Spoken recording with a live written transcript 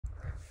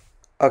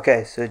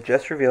Okay, so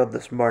just revealed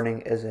this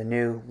morning is a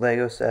new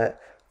Lego set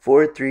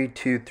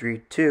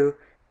 43232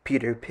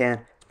 Peter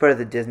Pan. It's part of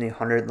the Disney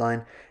 100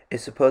 line. It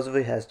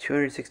supposedly has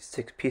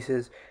 266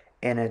 pieces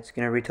and it's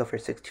going to retail for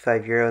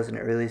 €65 and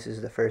it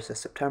releases the 1st of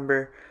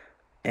September.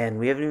 And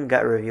we haven't even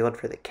got revealed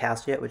for the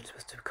cast yet, which is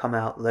supposed to come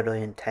out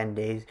literally in 10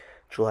 days,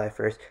 July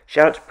 1st.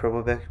 Shout out to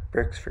Purple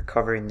Bricks for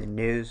covering the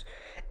news.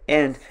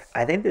 And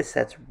I think this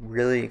set's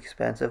really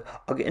expensive.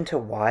 I'll get into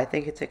why I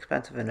think it's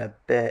expensive in a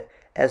bit.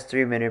 It has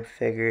three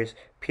minifigures,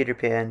 Peter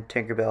Pan,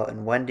 Tinkerbell,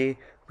 and Wendy,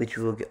 which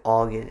we will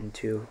all get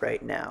into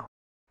right now.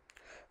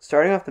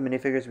 Starting off the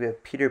minifigures, we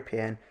have Peter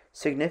Pan,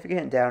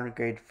 significant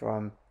downgrade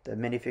from the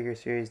minifigure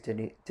series,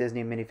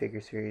 Disney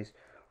minifigure series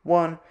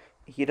 1.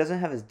 He doesn't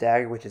have his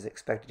dagger, which is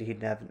expected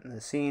he'd have in the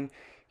scene.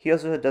 He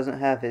also doesn't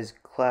have his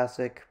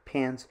classic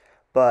pants,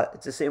 but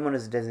it's the same one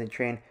as the Disney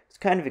train. It's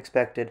kind of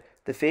expected.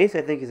 The face,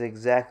 I think, is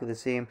exactly the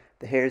same.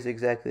 The hair is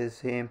exactly the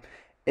same.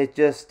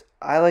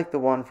 I like the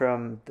one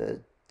from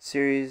the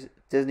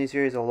Disney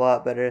series a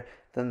lot better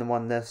than the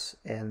one this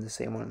and the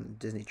same one in the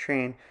Disney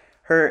train.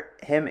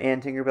 Him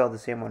and Tinkerbell, the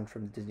same one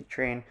from the Disney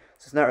train,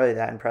 so it's not really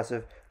that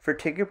impressive. For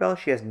Tinkerbell,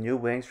 she has new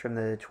wings from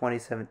the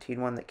 2017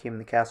 one that came in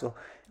the castle.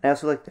 And I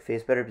also like the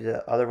face better because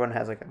the other one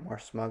has like a more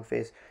smug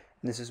face.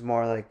 And this is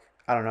more like,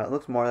 I don't know, it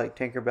looks more like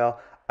Tinkerbell.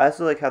 I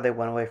also like how they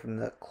went away from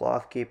the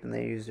cloth cape and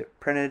they used it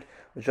printed,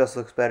 which just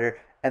looks better.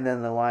 And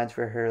then the lines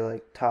for her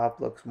like top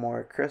looks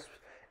more crisp.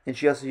 And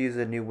she also used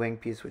a new wing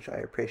piece, which I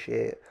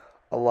appreciate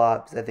a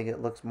lot because I think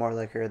it looks more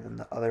like her than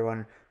the other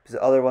one. Because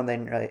the other one,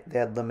 they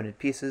had limited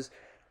pieces.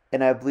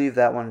 And I believe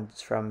that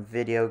one's from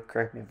Video.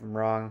 Correct me if I'm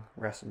wrong.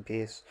 Rest in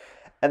peace.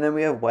 And then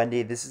we have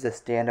Wendy. This is a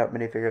standout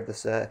minifigure of the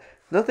set.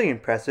 Nothing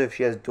impressive.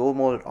 She has dual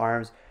molded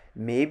arms,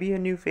 maybe a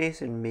new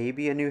face, and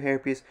maybe a new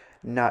hairpiece.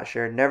 Not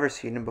sure. Never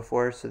seen him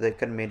before, so they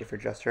could have made it for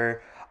just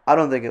her. I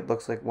don't think it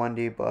looks like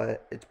Wendy,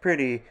 but it's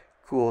pretty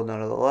cool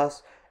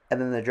nonetheless.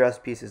 And then the dress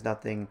piece is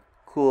nothing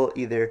cool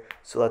either,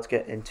 so let's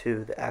get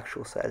into the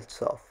actual set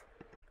itself.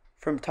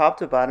 From top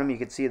to bottom, you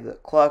can see the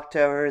clock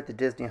tower, the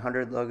Disney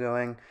 100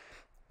 logoing,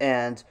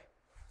 and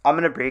I'm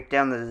going to break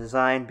down the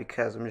design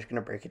because I'm just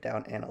going to break it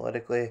down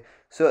analytically.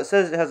 So it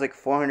says it has like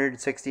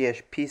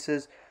 460-ish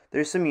pieces.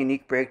 There's some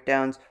unique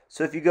breakdowns.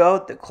 So if you go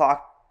with the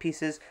clock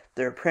pieces,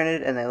 they're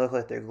printed and they look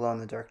like they're glow in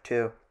the dark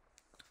too.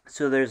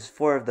 So there's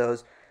 4 of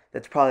those.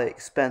 That's probably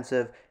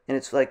expensive and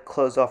it's like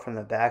closed off from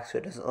the back so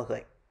it doesn't look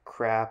like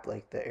crap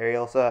like the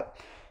Ariel set.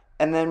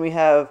 And then we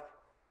have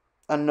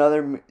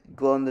another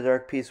glow in the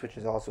dark piece, which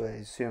is also, I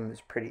assume, is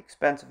pretty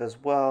expensive as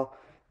well.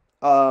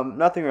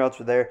 Nothing else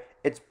for there.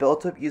 It's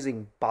built up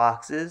using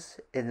boxes,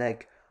 and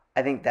like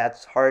I think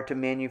that's hard to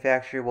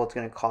manufacture. Well, it's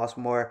going to cost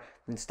more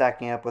than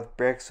stacking up with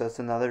bricks, so that's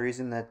another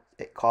reason that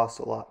it costs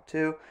a lot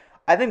too.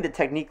 I think the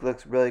technique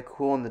looks really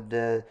cool, and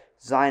the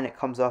design it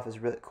comes off is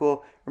really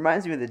cool.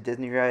 Reminds me of the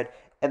Disney ride.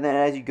 And then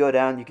as you go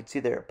down, you can see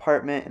their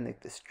apartment and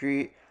like the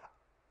street.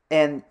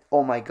 And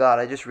oh my god,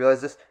 I just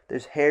realized this.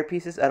 There's hair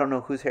pieces. I don't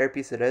know whose hair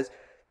piece it is.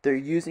 They're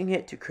using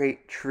it to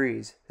create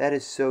trees. That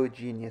is so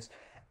genius.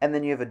 And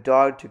then you have a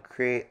dog to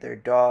create their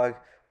dog,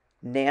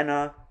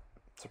 Nana.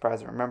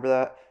 Surprised I remember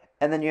that.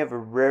 And then you have a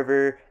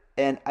river.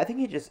 And I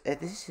think this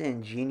is an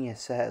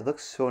ingenious set. It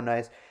looks so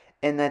nice.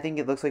 And I think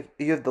it looks like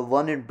you have the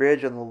London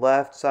Bridge on the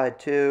left side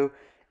too.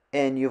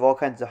 And you have all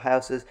kinds of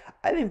houses.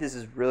 I think this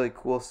is really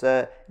cool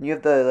set. And you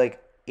have the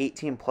like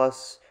 18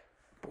 plus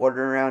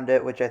border around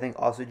it, which I think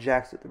also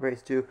jacks up the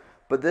price too.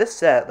 But this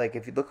set, like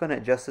if you look on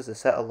it just as a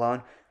set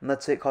alone, and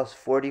let's say it costs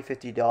 $40,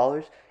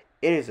 $50,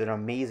 it is an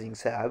amazing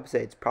set. I would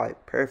say it's probably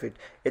perfect.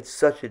 It's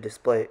such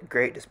a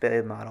great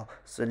display model.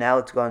 So now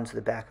let's go into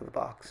the back of the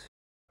box.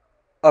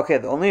 Okay,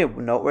 the only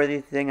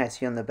noteworthy thing I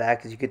see on the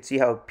back is you can see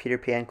how Peter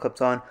Pan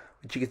clips on,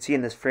 which you can see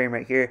in this frame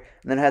right here.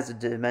 And then it has the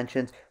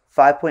dimensions,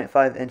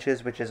 5.5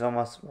 inches, which is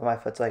almost, well, my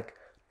foot's like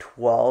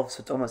 12,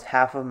 so it's almost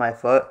half of my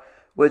foot,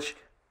 which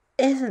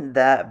isn't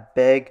that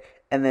big.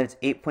 And then it's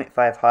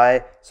 8.5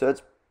 high, so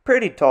it's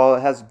pretty tall.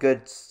 It has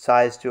good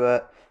size to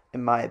it,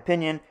 in my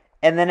opinion.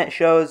 And then it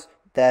shows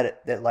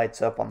that it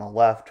lights up on the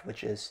left,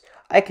 which is,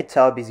 I could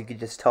tell because you could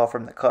just tell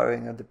from the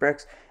coloring of the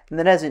bricks. And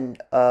then as an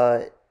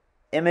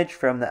image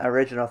from the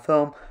original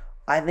film,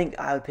 I think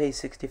I would pay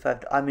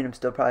 $65. I mean, I'm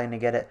still probably going to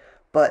get it.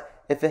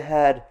 But if it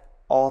had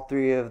all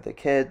 3 of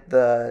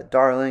the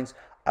darlings,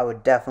 I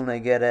would definitely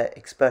get it,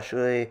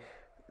 especially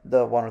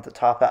the one with the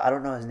top hat. I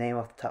don't know his name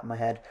off the top of my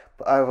head,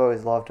 but I've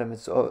always loved him.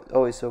 It's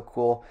always so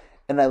cool.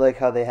 And I like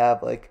how they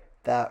have like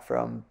that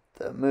from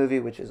the movie,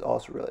 which is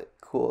also really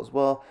cool as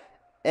well.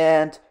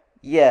 And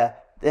yeah,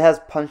 it has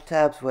punch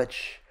tabs,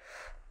 which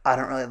I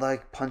don't really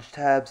like punch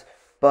tabs,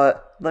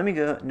 but let me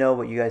know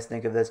what you guys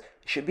think of this. It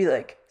should be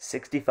like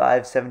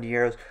 65, 70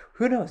 euros.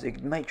 Who knows?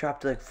 It might drop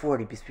to like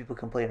 40 because people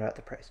complain about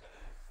the price.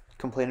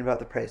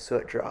 So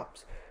it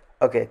drops.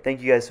 Okay,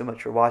 thank you guys so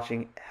much for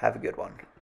watching. Have a good one.